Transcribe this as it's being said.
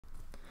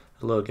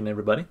Hello again,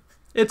 everybody.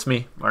 It's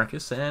me,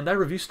 Marcus, and I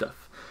review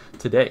stuff.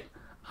 Today,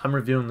 I'm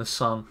reviewing the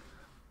song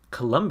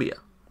Columbia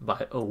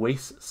by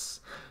Oasis.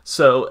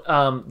 So,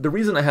 the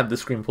reason I have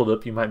this screen pulled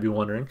up, you might be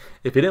wondering,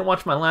 if you didn't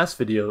watch my last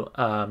video,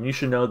 you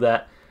should know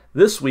that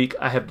this week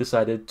I have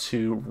decided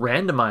to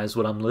randomize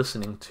what I'm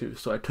listening to.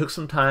 So I took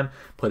some time,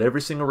 put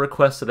every single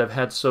request that I've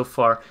had so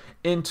far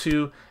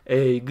into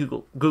a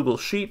Google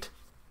Sheet,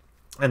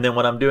 and then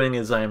what I'm doing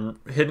is I'm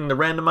hitting the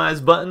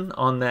randomize button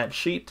on that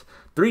sheet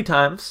 3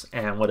 times,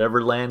 and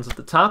whatever lands at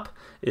the top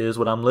is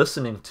what I'm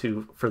listening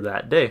to for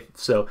that day.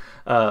 So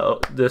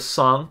this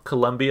song,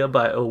 Columbia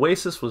by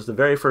Oasis, was the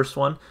very first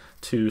one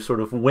to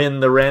sort of win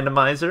the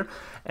randomizer,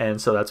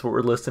 and so that's what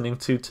we're listening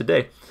to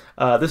today.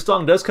 This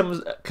song does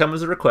come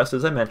as a request,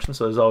 as I mentioned,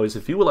 so as always,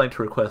 if you would like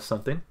to request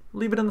something,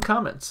 leave it in the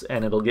comments,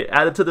 and it'll get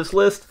added to this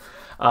list.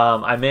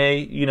 I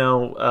may,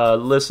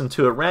 listen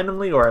to it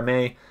randomly, or I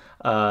may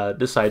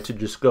decide to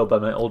just go by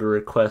my older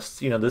requests.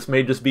 This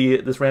may just be,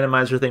 this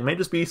randomizer thing may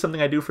just be something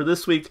I do for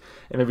this week,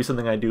 and maybe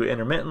something I do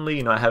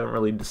intermittently. I haven't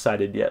really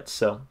decided yet.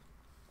 So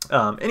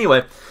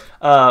anyway,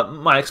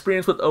 my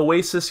experience with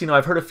Oasis,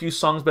 I've heard a few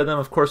songs by them.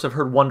 Of course, I've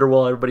heard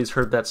Wonderwall. Everybody's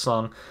heard that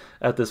song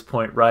at this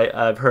point, right?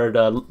 I've heard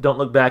Don't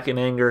Look Back in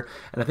Anger,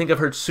 and I think I've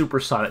heard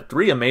Supersonic.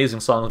 3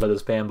 amazing songs by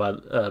this band,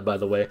 by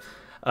the way.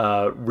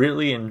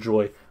 Really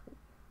enjoy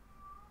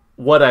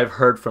what I've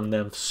heard from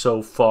them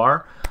so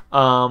far.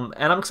 And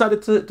I'm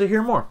excited to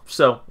hear more.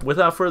 So,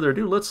 without further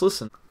ado, let's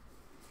listen.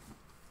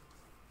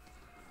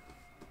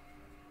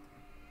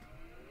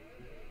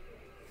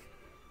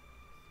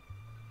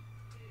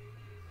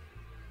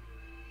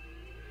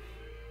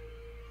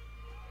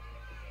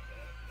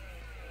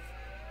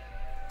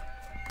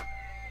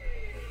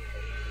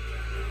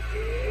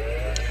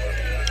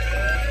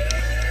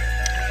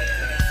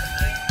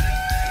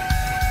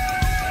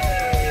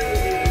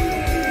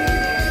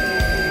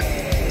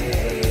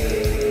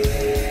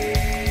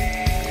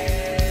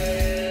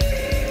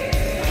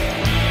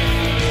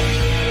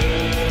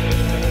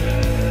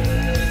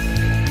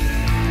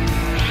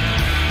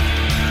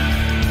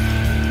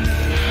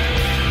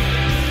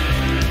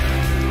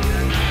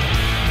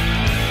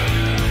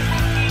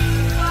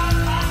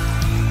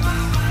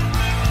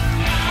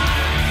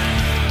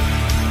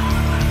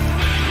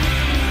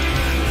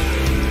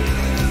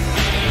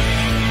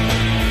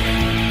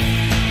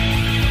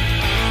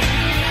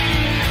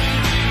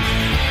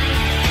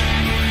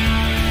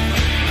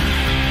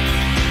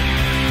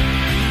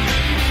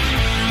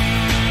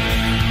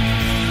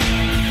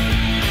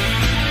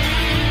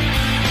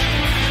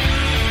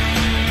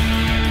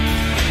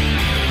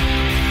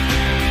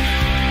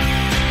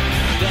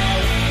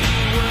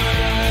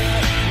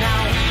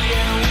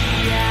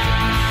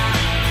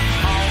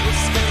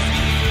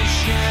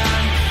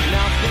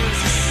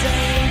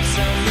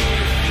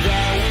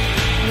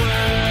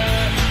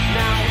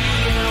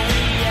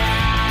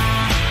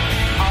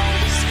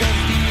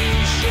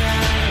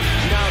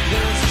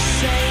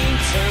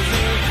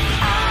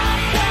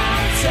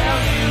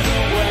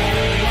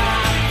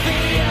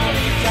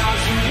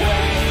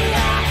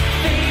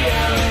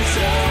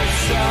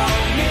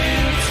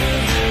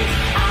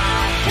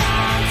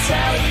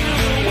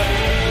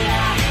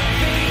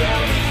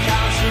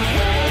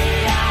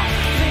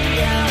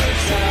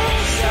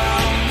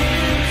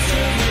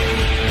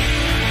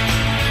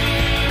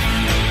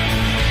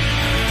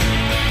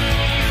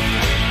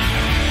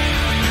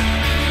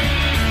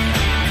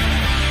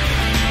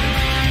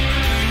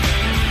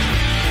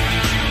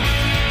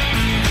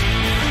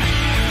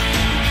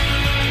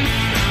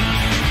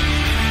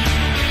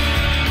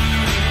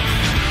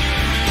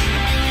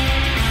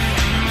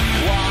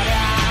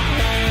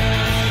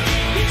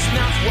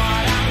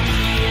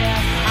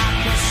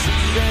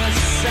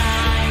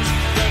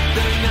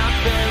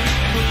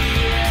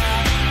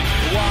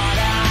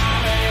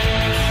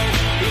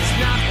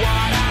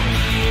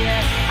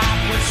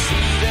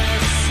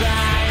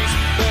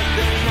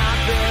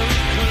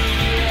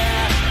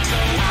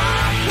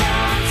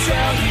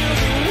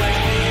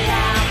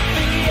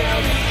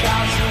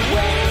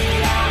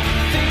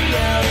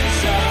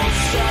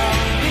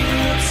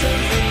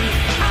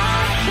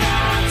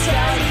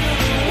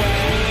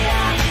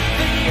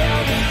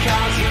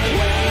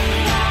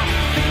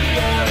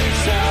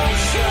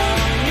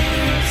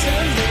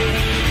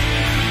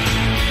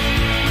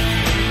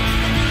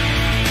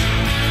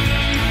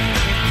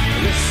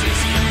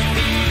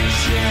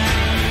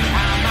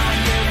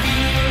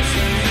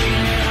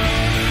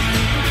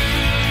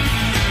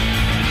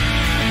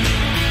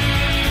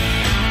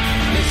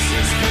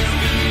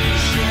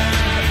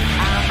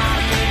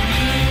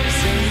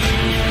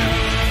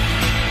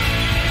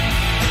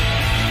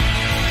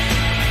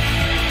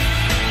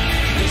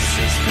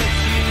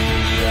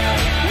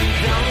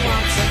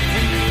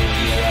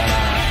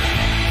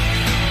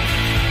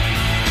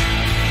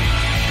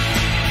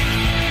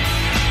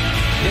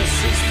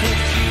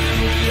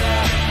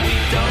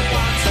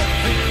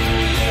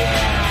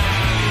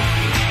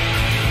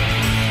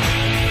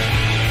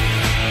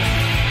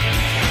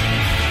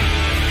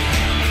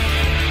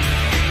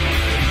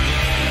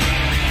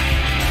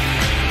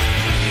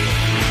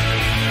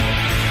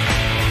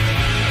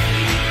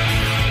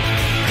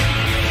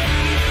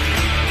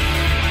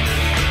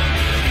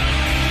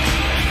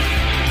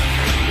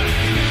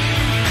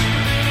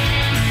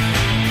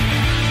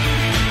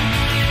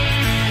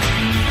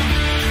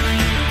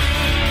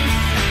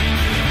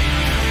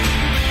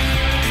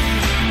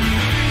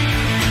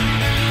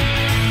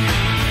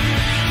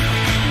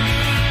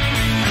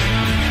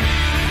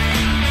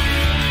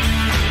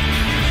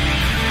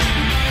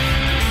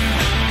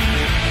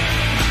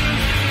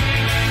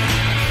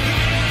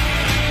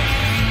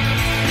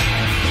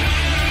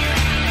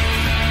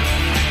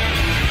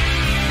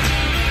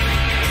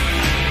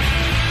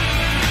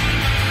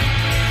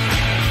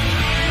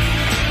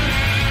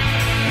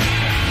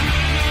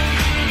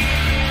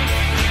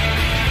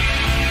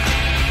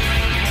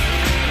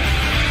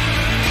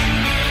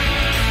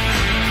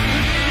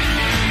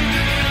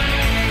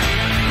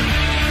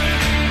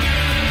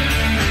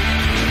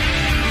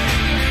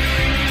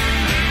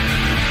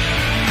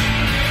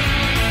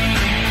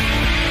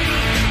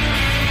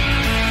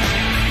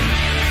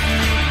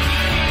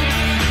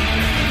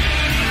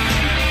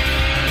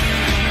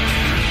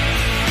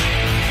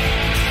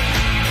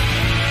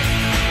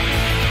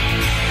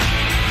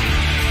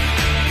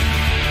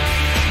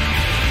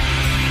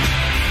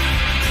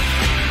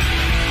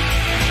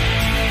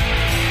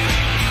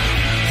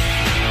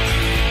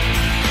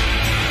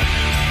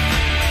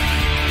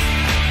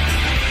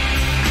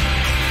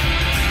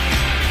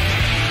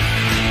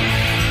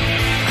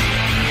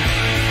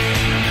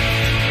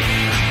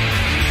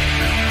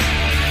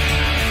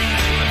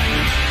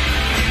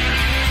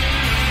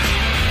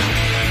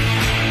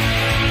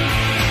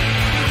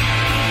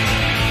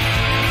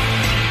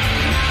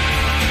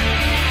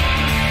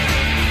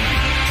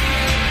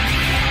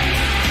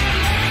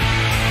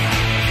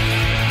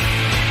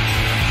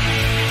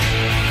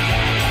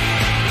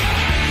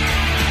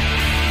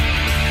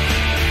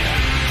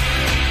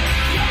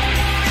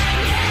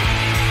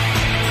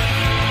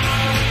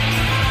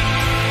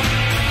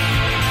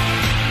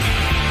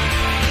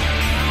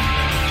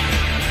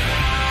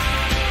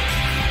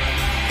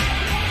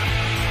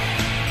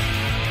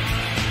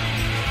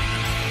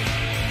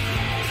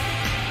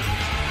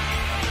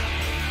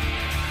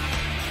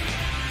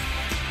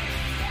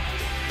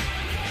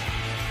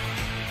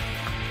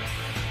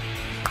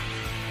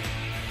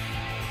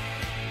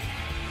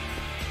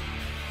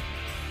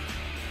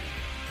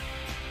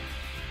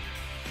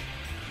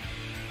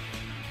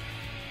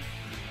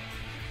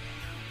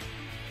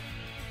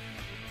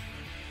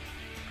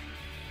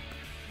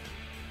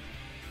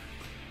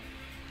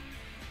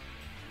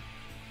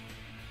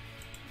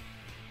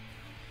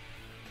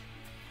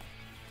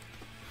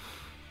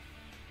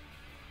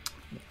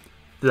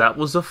 that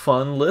was a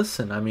fun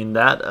listen. I mean,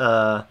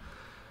 that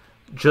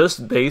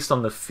just based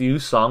on the few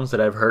songs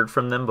that I've heard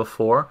from them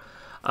before,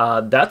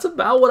 that's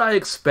about what I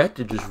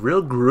expected. Just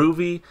real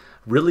groovy,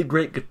 really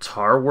great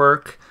guitar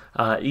work,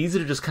 easy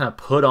to just kind of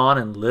put on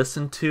and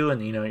listen to,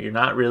 and you know, you're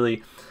not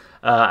really.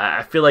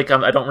 I feel like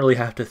I don't really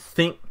have to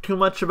think too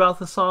much about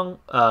the song,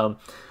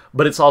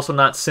 but it's also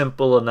not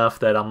simple enough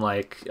that I'm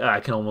like I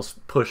can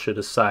almost push it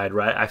aside,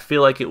 right? I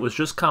feel like it was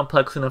just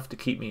complex enough to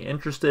keep me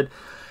interested,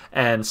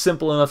 and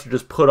simple enough to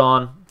just put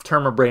on,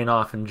 turn my brain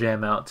off, and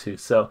jam out to.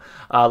 So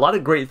a lot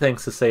of great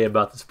things to say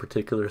about this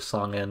particular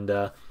song,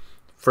 and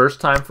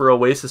first time for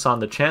Oasis on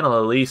the channel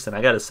at least, and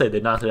I gotta say they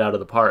knocked it out of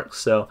the park.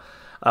 So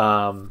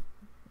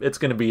it's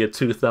going to be a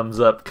 2 thumbs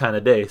up kind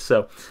of day.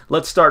 So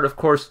let's start, of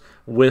course,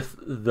 with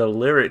the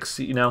lyrics.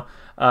 You know,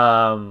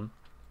 I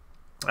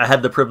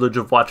had the privilege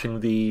of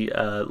watching the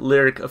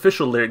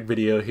official lyric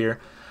video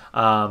here,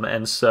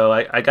 and so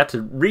I got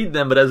to read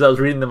them. But as I was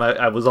reading them,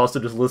 I was also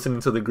just listening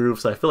to the groove.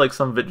 So I feel like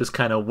some of it just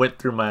kind of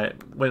went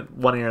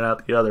one ear and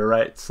out the other,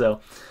 right? So.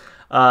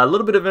 A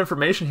little bit of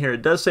information here.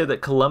 It does say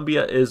that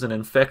Columbia is an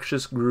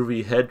infectious,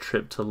 groovy head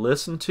trip to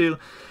listen to.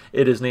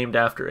 It is named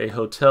after a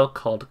hotel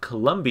called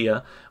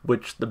Columbia,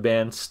 which the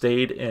band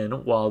stayed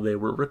in while they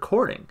were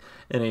recording,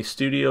 in a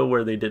studio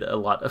where they did a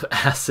lot of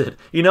acid.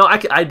 You know,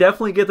 I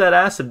definitely get that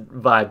acid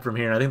vibe from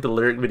here, and I think the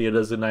lyric video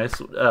does a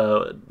nice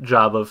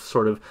job of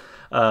sort of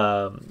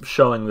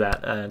showing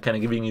that, kind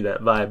of giving you that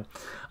vibe.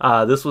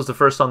 This was the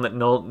first song that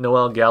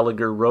Noel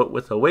Gallagher wrote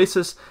with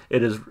Oasis.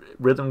 It is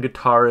rhythm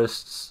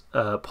guitarist's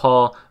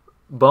Paul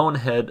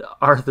Bonehead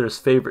Arthur's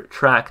favorite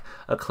track,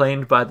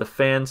 acclaimed by the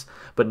fans,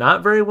 but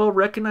not very well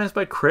recognized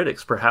by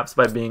critics, perhaps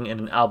by being in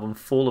an album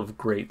full of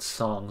great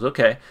songs.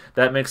 Okay,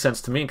 that makes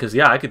sense to me, because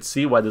yeah, I could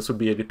see why this would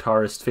be a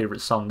guitarist's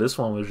favorite song. This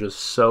one was just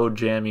so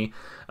jammy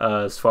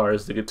as far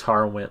as the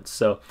guitar went,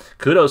 so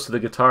kudos to the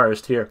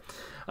guitarist here.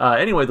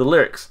 Anyway, the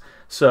lyrics.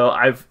 So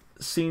I've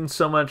seen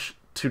so much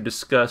to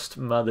disgust,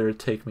 mother,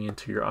 take me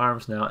into your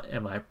arms now.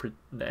 Am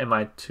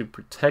I to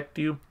protect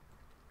you?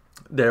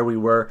 There we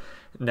were,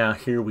 now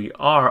here we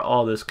are,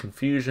 all this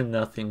confusion,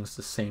 nothing's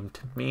the same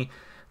to me.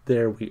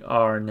 There we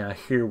are, now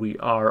here we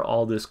are,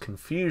 all this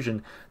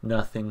confusion,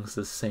 nothing's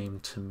the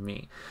same to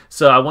me.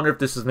 So I wonder if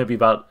this is maybe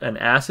about an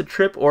acid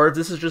trip, or if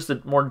this is just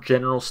a more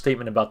general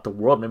statement about the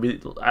world.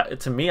 Maybe,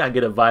 to me, I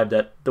get a vibe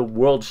that the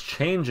world's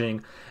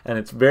changing, and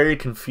it's very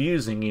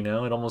confusing, you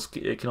know,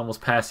 it can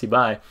almost pass you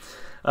by.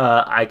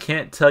 I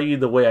can't tell you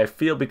the way I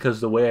feel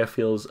because the way I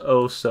feel is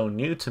oh so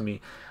new to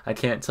me. I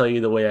can't tell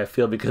you the way I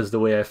feel because the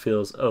way I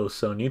feel is oh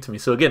so new to me.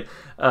 So again,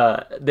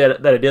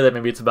 that idea that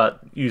maybe it's about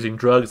using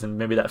drugs and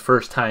maybe that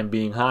first time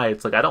being high,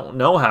 it's like I don't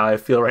know how I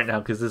feel right now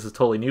because this is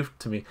totally new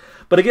to me.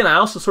 But again, I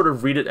also sort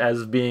of read it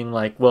as being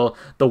like, well,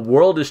 the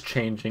world is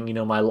changing, you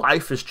know, my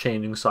life is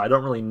changing, so I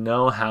don't really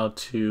know how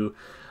to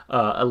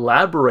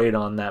elaborate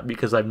on that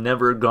because I've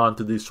never gone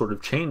through these sort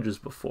of changes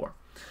before.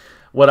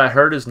 What I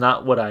heard is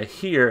not what I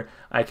hear.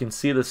 I can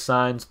see the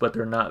signs, but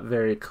they're not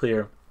very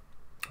clear.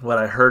 What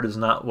I heard is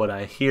not what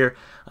I hear.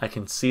 I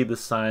can see the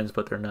signs,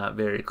 but they're not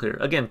very clear.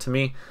 Again, to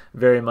me,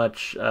 very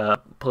much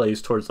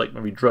plays towards like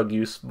maybe drug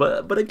use.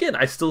 But again,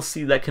 I still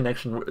see that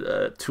connection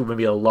to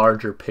maybe a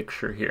larger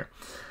picture here.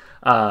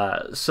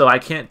 So I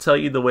can't tell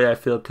you the way I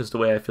feel because the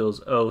way I feel is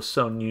oh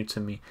so new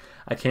to me.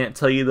 I can't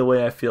tell you the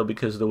way I feel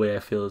because the way I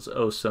feel is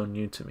oh so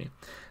new to me.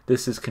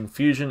 This is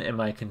confusion,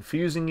 am I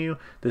confusing you?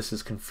 This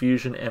is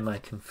confusion, am I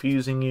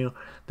confusing you?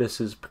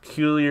 This is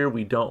peculiar,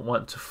 we don't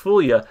want to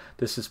fool ya.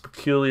 This is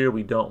peculiar,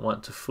 we don't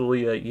want to fool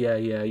ya. Yeah,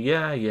 yeah,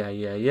 yeah, yeah,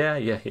 yeah, yeah,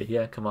 yeah, yeah,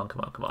 yeah. Come on,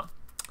 come on, come on.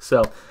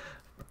 So,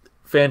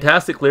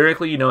 fantastic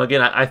lyrically. You know,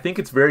 again, I think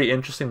it's very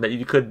interesting that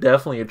you could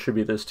definitely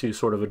attribute this to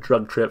sort of a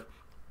drug trip,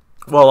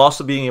 while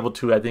also being able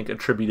to, I think,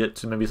 attribute it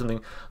to maybe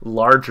something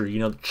larger, you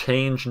know,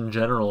 change in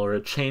general or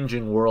a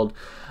changing world.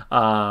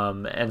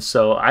 And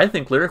so I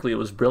think lyrically it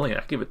was brilliant.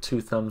 I give it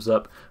 2 thumbs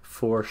up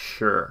for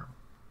sure.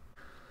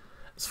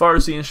 As far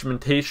as the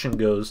instrumentation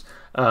goes,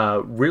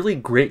 really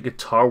great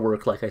guitar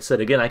work. Like I said,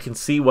 again, I can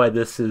see why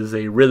this is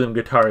a rhythm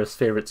guitarist's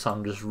favorite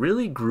song. Just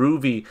really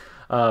groovy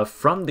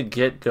from the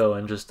get-go,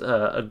 and just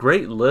a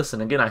great listen.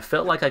 Again, I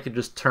felt like I could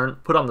just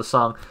put on the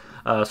song,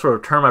 sort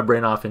of turn my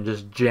brain off and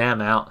just jam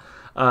out.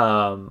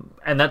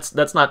 And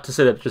that's not to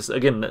say that just,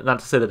 again, not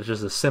to say that it's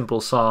just a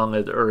simple song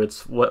or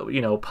it's what,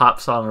 you know,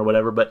 pop song or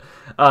whatever, but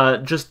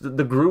just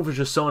the groove was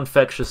just so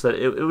infectious that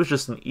it was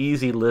just an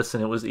easy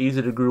listen. It was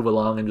easy to groove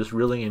along and just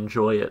really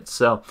enjoy it.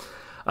 So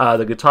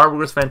the guitar work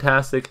was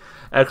fantastic,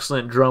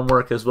 excellent drum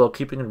work as well,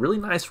 keeping a really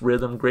nice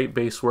rhythm, great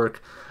bass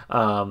work.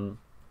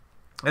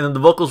 And then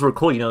the vocals were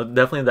cool, you know,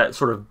 definitely that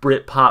sort of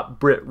Brit pop,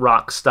 Brit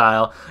rock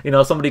style. You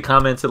know, somebody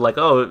commented like,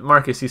 "Oh,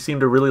 Marcus, you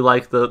seem to really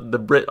like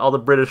all the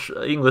British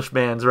English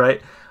bands,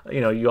 right? You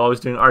know, you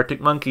always doing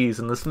Arctic Monkeys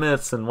and the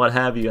Smiths and what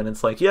have you." And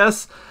it's like,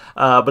 yes,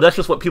 but that's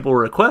just what people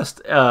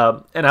request.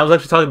 And I was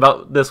actually talking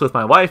about this with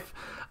my wife.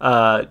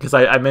 because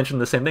I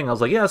mentioned the same thing. I was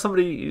like, yeah,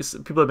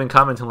 people have been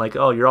commenting like,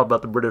 oh, you're all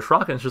about the British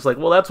rock, and it's just like,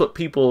 well, that's what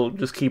people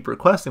just keep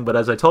requesting. But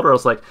as I told her, I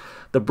was like,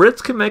 the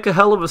Brits can make a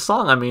hell of a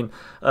song. I mean,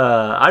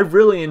 I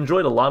really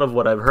enjoyed a lot of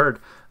what I've heard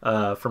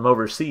from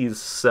overseas.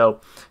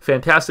 So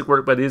fantastic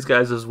work by these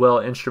guys as well,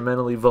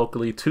 instrumentally,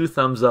 vocally. 2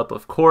 thumbs up,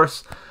 of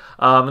course.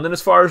 And then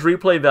as far as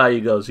replay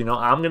value goes, you know,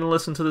 I'm going to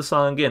listen to the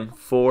song again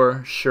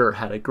for sure.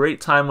 Had a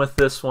great time with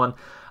this one,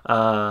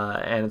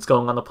 and it's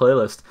going on the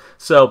playlist.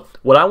 So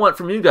what I want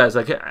from you guys,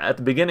 like at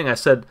the beginning I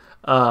said,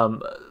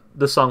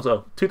 the song's,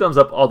 2 thumbs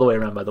up all the way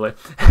around, by the way.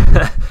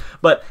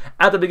 But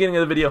at the beginning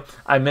of the video,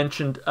 I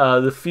mentioned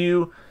the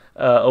few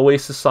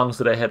Oasis songs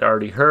that I had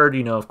already heard.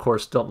 You know, of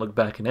course, Don't Look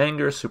Back in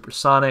Anger,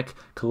 Supersonic,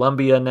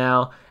 Columbia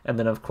Now, and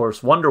then, of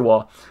course,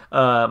 Wonderwall.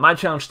 My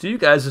challenge to you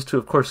guys is to,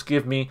 of course,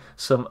 give me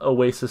some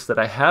Oasis that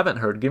I haven't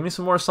heard. Give me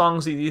some more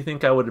songs that you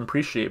think I would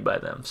appreciate by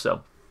them.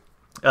 So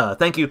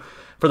thank you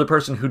for the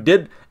person who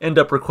did end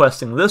up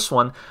requesting this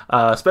one,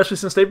 especially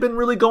since they've been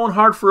really going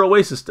hard for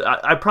Oasis.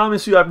 I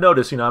promise you, I've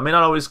noticed, you know, I may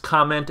not always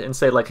comment and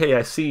say like, hey,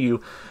 I see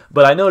you,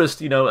 but I noticed,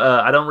 you know,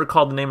 I don't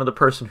recall the name of the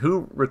person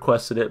who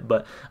requested it,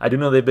 but I do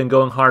know they've been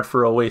going hard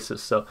for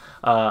Oasis. So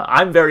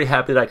I'm very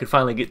happy that I could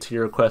finally get to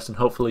your request, and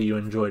hopefully you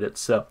enjoyed it.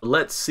 So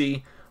let's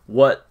see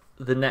what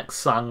the next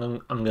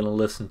song I'm going to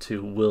listen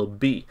to will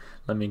be.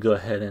 Let me go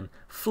ahead and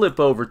flip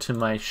over to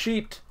my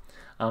sheet.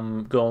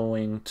 I'm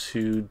going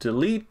to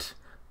delete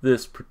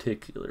this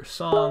particular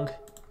song.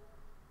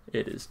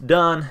 It is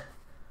done.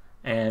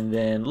 And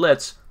then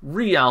let's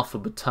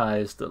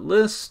re-alphabetize the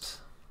list.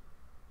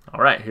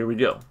 All right, here we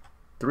go.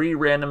 3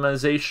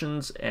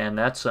 randomizations, and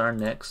that's our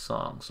next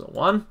song. So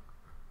 1,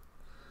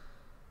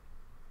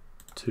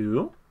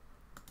 2,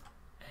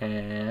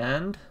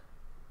 and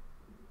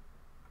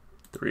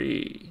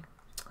 3.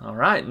 All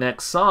right,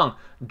 next song,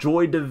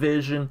 Joy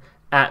Division,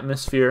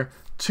 Atmosphere.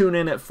 Tune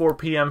in at 4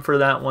 p.m. for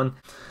that one.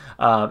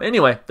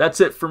 Anyway, that's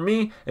it for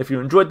me. If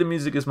you enjoyed the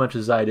music as much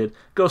as I did,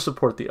 go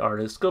support the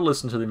artist. Go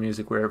listen to the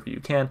music wherever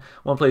you can.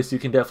 One place you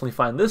can definitely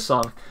find this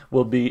song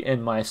will be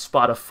in my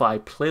Spotify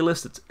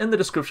playlist. It's in the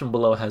description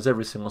below. It has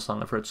every single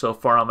song I've heard so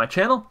far on my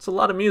channel. It's a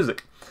lot of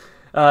music.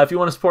 If you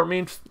want to support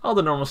me, all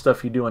the normal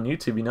stuff you do on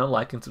YouTube, you know,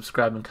 like and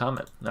subscribe and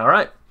comment. All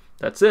right,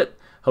 that's it.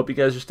 Hope you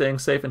guys are staying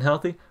safe and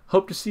healthy.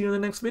 Hope to see you in the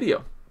next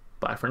video.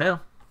 Bye for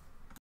now.